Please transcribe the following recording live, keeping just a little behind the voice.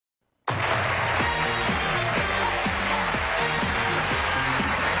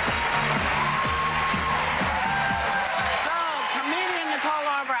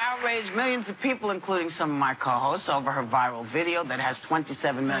outraged millions of people, including some of my co-hosts, over her viral video that has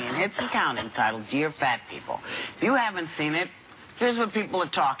 27 million hits and counting, titled Dear Fat People. If you haven't seen it, here's what people are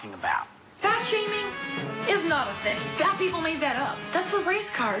talking about. Fat shaming is not a thing. Fat people made that up. That's a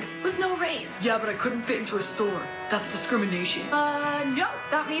race card with no race. Yeah, but I couldn't fit into a store. That's discrimination. No.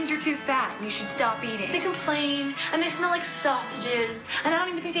 That means you're too fat and you should stop eating. They complain and they smell like sausages. And I don't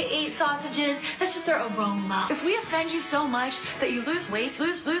even think they ate sausages. That's just their aroma. If we offend you so much that you lose weight,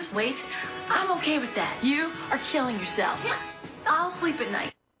 lose weight, I'm okay with that. You are killing yourself. Yeah, I'll sleep at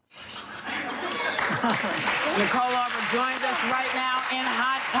night. Nicole Arbour joins us right now in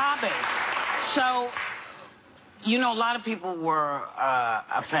Hot Topic. So, you know, a lot of people were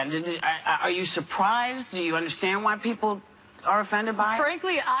offended. Are you surprised? Do you understand why people are offended by it?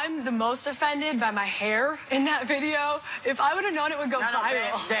 Frankly, I'm the most offended by my hair in that video. If I would have known it would go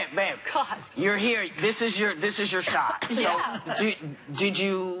viral. Babe, God. You're here. This is your shot. Yeah. So, did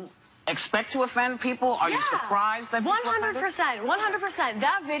you expect to offend people? Are you surprised that 100%.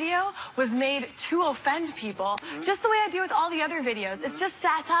 That video was made to offend people, just the way I do with all the other videos. It's just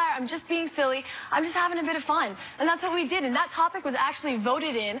satire. I'm just being silly. I'm just having a bit of fun. And that's what we did. And that topic was actually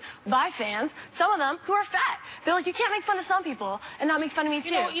voted in by fans, some of them who are fat. They're like, you can't make fun of some people and not make fun of me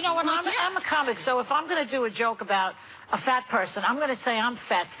too. You know what? I'm a comic, so if I'm going to do a joke about a fat person, I'm going to say I'm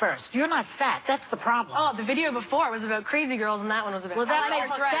fat first. You're not fat. That's the problem. Oh, the video before was about crazy girls, and that one was about... Well, that may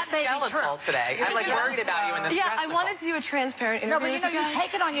be true. Today. I'm like worried about you in this I wanted to do a transparent interview. No, but you know, you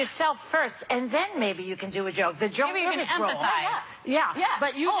take it on yourself first, and then maybe you can do a joke. The joke maybe you can empathize. Yeah,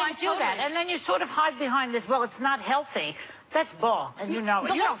 but you didn't do that, and then you sort of hide behind this. Well, it's not healthy. That's bull, and you know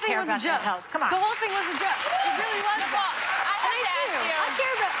it. You don't care about their health. Come on. The whole thing was a joke. It really was.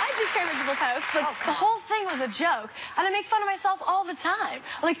 I do care about people's health, but the whole thing was a joke. And I make fun of myself all the time.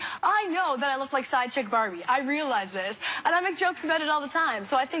 Like, I know that I look like side chick Barbie. I realize this. And I make jokes about it all the time.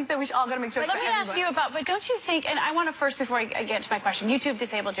 So I think that we should all gotta make jokes about everybody. Let me ask you about, but don't you think, and I want to first, before I get to my question, YouTube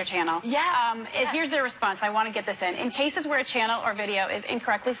disabled your channel. Yeah. Here's their response. I want to get this in. In cases where a channel or video is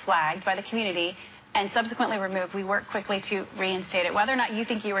incorrectly flagged by the community and subsequently removed, we work quickly to reinstate it, whether or not you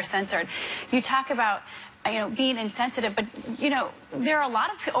think you were censored. You talk about being insensitive, but, there are a lot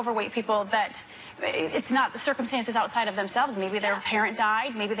of overweight people that it's not the circumstances outside of themselves. Maybe their parent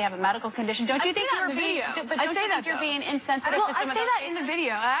died. Maybe they have a medical condition. Don't you think you're being insensitive to some of those cases? I say that in the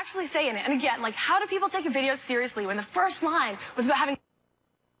video. I actually say in it. And again, like, how do people take a video seriously when the first line was about having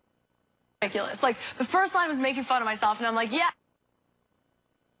ridiculous? Like, the first line was making fun of myself, and I'm like, yeah.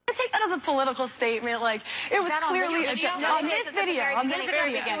 I take that as a political statement. Like, it was clearly a joke. On this video. I'm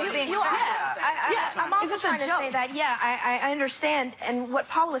also trying to say that, I understand, and what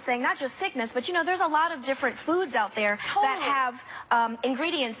Paul was saying, not just sickness, but, there's a lot of different foods out there that have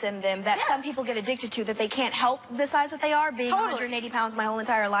ingredients in them that some people get addicted to that they can't help the size that they are, being 180 pounds my whole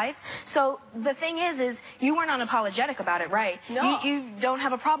entire life. So the thing is you weren't unapologetic about it, right? No. You don't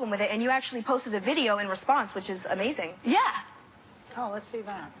have a problem with it, and you actually posted a video in response, which is amazing. Yeah. Oh, let's see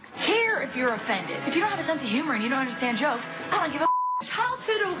that. Care if you're offended. If you don't have a sense of humor and you don't understand jokes, I don't give a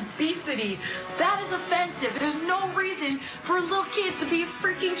Childhood obesity, that is offensive. There's no reason for a little kid to be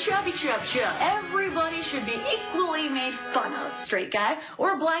freaking chubby chub. Everybody should be equally made fun of. straight guy,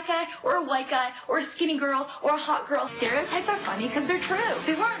 or a black guy, or a white guy, or a skinny girl, or a hot girl. Stereotypes are funny because they're true.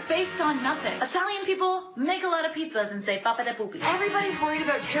 They weren't based on nothing. Italian people make a lot of pizzas and say papa de poopy. Everybody's worried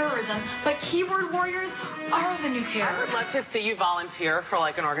about terrorism, but keyboard warriors are the new terrorists. I would love to see you volunteer for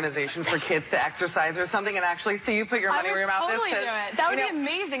like an organization for kids to exercise or something and actually see you put your money where your mouth is. I would totally do it. That would be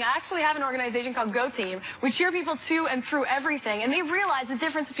amazing. I actually have an organization called Go Team. We cheer people to and through everything, and they realize the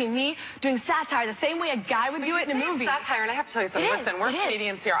difference between me doing satire the same way a guy would do it in a movie. Satire, and I have to tell you something. Listen, we're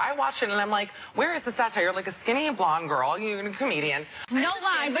comedians here. I watch it and I'm like, where is the satire? You're like a skinny blonde girl. You're a comedian. No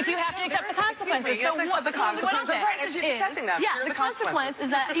line, but you have to accept the consequences. So what the consequences is? Yeah, the consequence is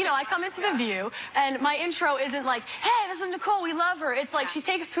that, I come into The View, and my intro isn't like, hey, this is Nicole, we love her. It's like she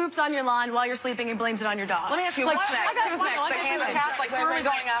takes poops on your lawn while you're sleeping and blames it on your dog. Let me ask you, like, what's next? Who's next? The handicap? Like, where are we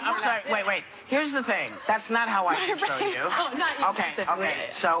going after? I'm sorry, wait. Here's the thing. That's not how I intro you. Oh, not you specifically. Okay.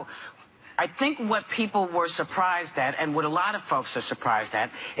 So I think what people were surprised at, and what a lot of folks are surprised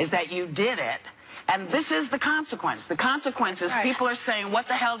at, is that you did it. And this is the consequence. The consequence is people are saying, what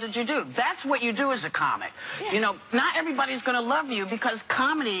the hell did you do? That's what you do as a comic. Yeah. Not everybody's going to love you because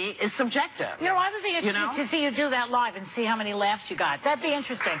comedy is subjective. I would be interested to see you do that live and see how many laughs you got. That'd be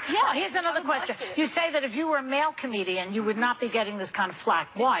interesting. Yeah. Well, here's another question. You say that if you were a male comedian, you would not be getting this kind of flack.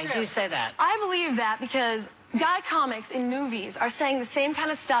 Why do you say that? I believe that because guy comics in movies are saying the same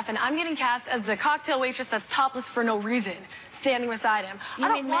kind of stuff, and I'm getting cast as the cocktail waitress that's topless for no reason, standing beside him. You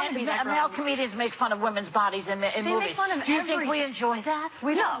I mean don't want to be that girl. male comedians make fun of women's bodies in movies? Make fun of Do you think we enjoy that?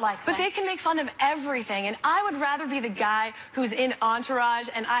 We don't like that. But they can make fun of everything, and I would rather be the guy who's in Entourage,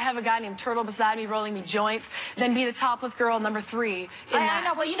 and I have a guy named Turtle beside me rolling me joints, than be the topless girl number 3 in that. I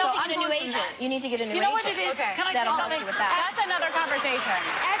know, Well, you need to get a new agent. You need to get a new agent. You know what it is? Okay. Can I That'll say help something? you with that. That's another conversation.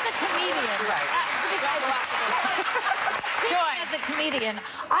 As a comedian, Joy. as a comedian,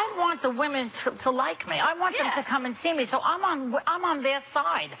 I want the women to like me. I want them to come and see me. So I'm on their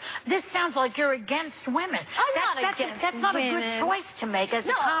side. This sounds like you're against women. That's not a good choice to make as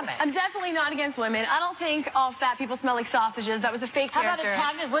a comic. I'm definitely not against women. I don't think all fat people smell like sausages. That was a fake How about character.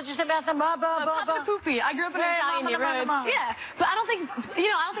 Italians? What'd you say about them? Papa Poopy. I grew up in an Italian neighborhood. Yeah, but I don't think,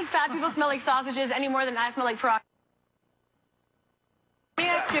 I don't think fat people smell like sausages any more than I smell like frog. Let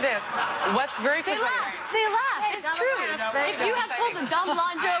me ask you this. What's very They quickly... laugh. They laugh. It's true. If you have told a dumb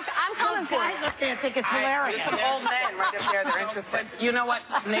blonde joke, I'm coming for Guys it. up there think it's hilarious. Some old men right up there, they're interested. You know what,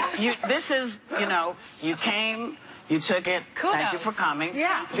 Nick? This is, you came, you took it. Thank you for coming.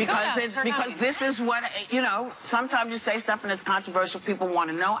 Yeah. Because this is what, sometimes you say stuff and it's controversial. People want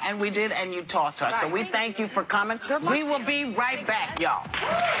to know, and we did, and you talked to us. So we thank you for coming. We will be right back, y'all.